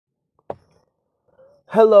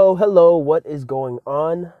Hello, what is going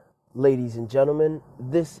on, ladies and gentlemen?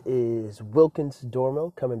 This is Wilkins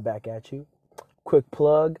Dormo coming back at you. Quick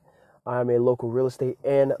plug, I'm a local real estate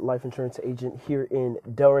and life insurance agent here in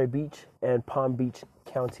Delray Beach and Palm Beach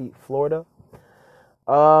County, Florida.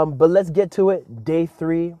 But let's get to it. Day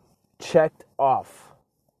 3, checked off.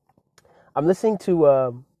 I'm listening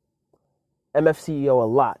to MFCEO a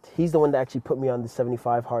lot. He's the one that actually put me on the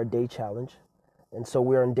 75 hard day challenge. And so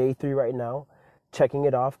we're on day 3 right now. Checking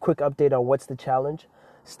it off. Quick update on what's the challenge.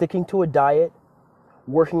 Sticking to a diet,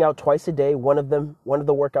 working out twice a day. One of the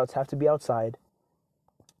workouts have to be outside,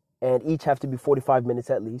 and each have to be 45 minutes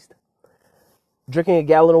at least. Drinking a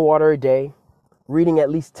gallon of water a day, reading at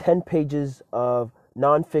least 10 pages of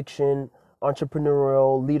nonfiction,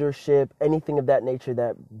 entrepreneurial, leadership, anything of that nature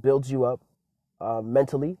that builds you up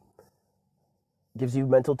mentally, gives you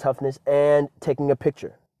mental toughness, and taking a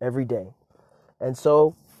picture every day. And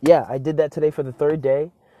so yeah, I did that today for the 3rd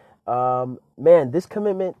day. Man, this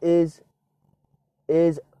commitment is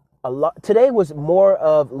a lot. Today was more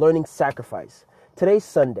of learning sacrifice. Today's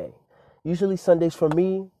Sunday. Usually Sundays for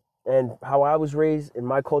me and how I was raised in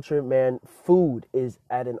my culture, man, food is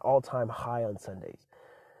at an all-time high on Sundays.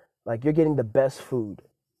 Like, you're getting the best food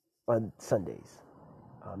on Sundays.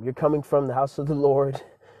 You're coming from the house of the Lord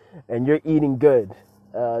and you're eating good.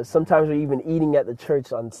 Sometimes we're even eating at the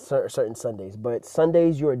church on certain Sundays, but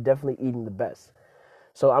Sundays you are definitely eating the best.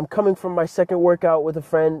 So I'm coming from my second workout with a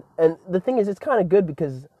friend, and the thing is, it's kind of good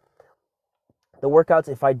because the workouts,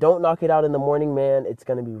 if I don't knock it out in the morning, man, it's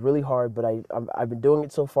going to be really hard, but I've been doing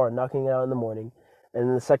it so far, knocking it out in the morning, and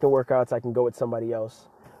then the second workouts I can go with somebody else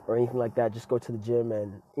or anything like that, just go to the gym,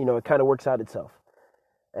 and it kind of works out itself.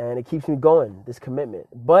 And it keeps me going, this commitment.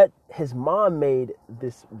 But his mom made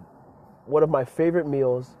this one of my favorite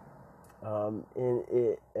meals, and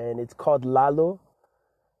it's called lalo.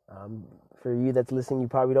 For you that's listening, you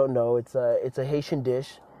probably don't know. It's a Haitian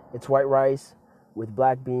dish. It's white rice with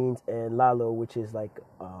black beans and lalo, which is like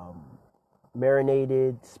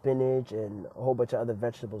marinated spinach and a whole bunch of other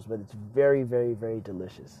vegetables, but it's very, very, very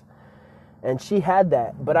delicious. And she had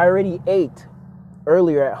that, but I already ate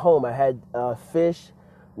earlier at home. I had fish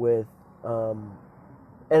with, and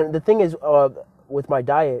the thing is, with my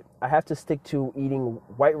diet, I have to stick to eating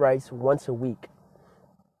white rice once a week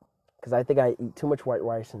because I think I eat too much white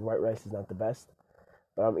rice, and white rice is not the best.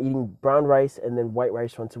 But I'm eating brown rice and then white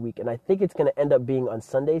rice once a week, and I think it's going to end up being on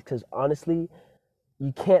Sundays because honestly,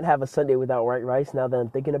 you can't have a Sunday without white rice now that I'm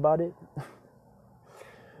thinking about it.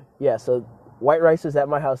 Yeah, so white rice was at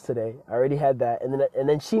my house today. I already had that, and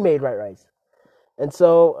then she made white rice. And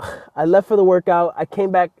so I left for the workout. I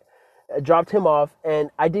came back, dropped him off, and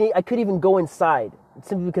I couldn't even go inside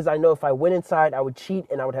simply because I know if I went inside, I would cheat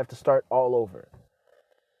and I would have to start all over.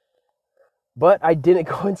 But I didn't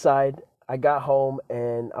go inside. I got home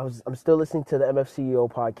and I'm still listening to the MFCEO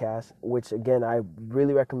podcast, which again, I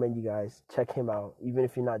really recommend you guys check him out, even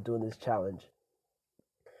if you're not doing this challenge.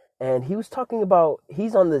 And he was talking about,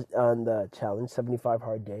 he's on the challenge, 75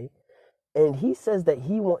 hard day, and he says that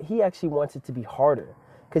he actually wants it to be harder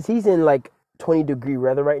because he's in like 20-degree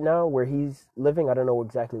weather right now where he's living. I don't know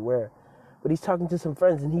exactly where, but he's talking to some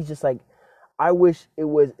friends and he's just like, I wish it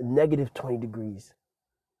was negative 20 degrees.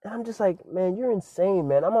 And I'm just like, man, you're insane,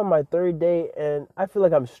 man. I'm on my 3rd day and I feel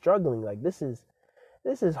like I'm struggling. Like, this is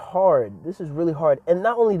hard. This is really hard. And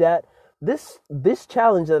not only that, this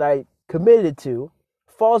challenge that I committed to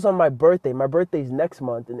falls on my birthday. My birthday's next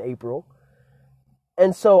month in April.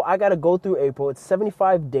 And so I got to go through April. It's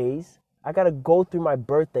 75 days. I got to go through my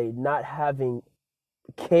birthday not having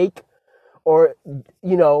cake or,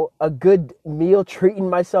 a good meal, treating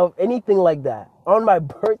myself, anything like that on my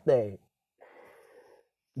birthday.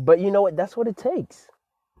 But you know what? That's what it takes.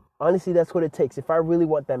 Honestly, that's what it takes. If I really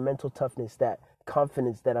want that mental toughness, that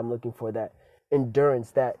confidence that I'm looking for, that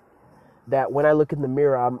endurance, that when I look in the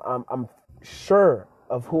mirror, I'm sure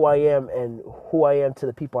of who I am and who I am to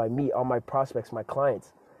the people I meet, all my prospects, my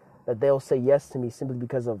clients, that they'll say yes to me simply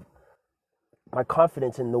because of my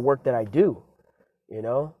confidence in the work that I do,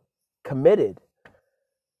 committed.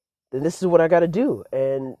 Then this is what I got to do.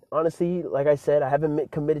 And honestly, like I said, I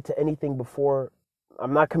haven't committed to anything before.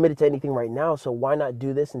 I'm not committed to anything right now, so why not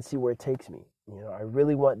do this and see where it takes me? I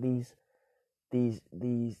really want these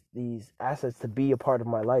assets to be a part of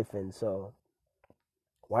my life, and so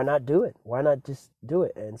why not do it? Why not just do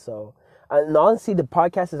it? And so, and honestly, the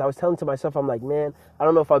podcast, as I was telling to myself, I'm like, man, I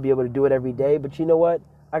don't know if I'll be able to do it every day, but you know what?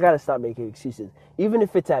 I got to stop making excuses. Even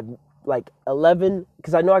if it's at like 11,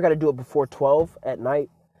 because I know I got to do it before 12 at night.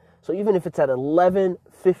 So even if it's at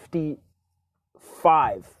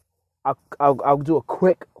 11:55, I'll do a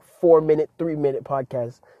quick 4-minute, 3-minute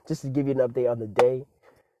podcast just to give you an update on the day.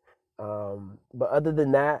 But other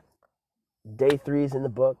than that, day 3 is in the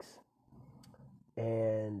books.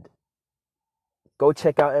 And go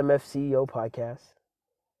check out MFCEO podcast.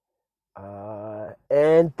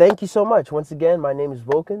 And thank you so much. Once again, my name is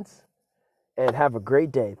Wilkins, and have a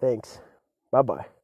great day. Thanks. Bye bye.